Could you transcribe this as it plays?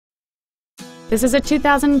This is a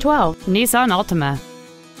 2012 Nissan Altima.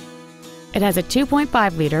 It has a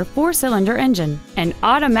 2.5-liter four-cylinder engine, an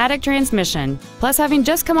automatic transmission. Plus, having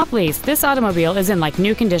just come off lease, this automobile is in like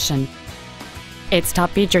new condition. Its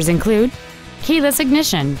top features include keyless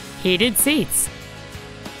ignition, heated seats,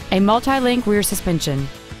 a multi-link rear suspension,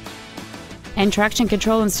 and traction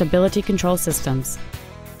control and stability control systems.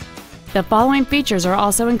 The following features are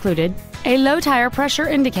also included: a low tire pressure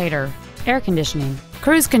indicator, air conditioning,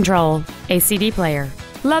 cruise control, a CD player,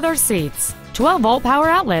 leather seats, 12-volt power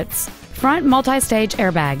outlets, front multi-stage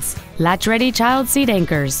airbags, latch-ready child seat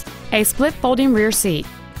anchors, a split folding rear seat,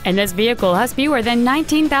 and this vehicle has fewer than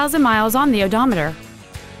 19,000 miles on the odometer.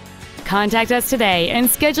 Contact us today and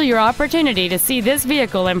schedule your opportunity to see this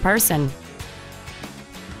vehicle in person.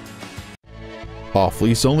 Off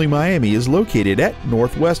Lease Only Miami is located at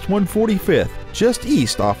Northwest 145th, just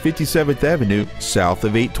east off 57th Avenue, south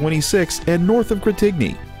of 826, and north of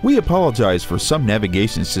Cretigny. We apologize for some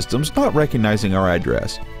navigation systems not recognizing our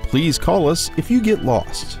address. Please call us if you get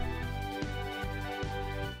lost.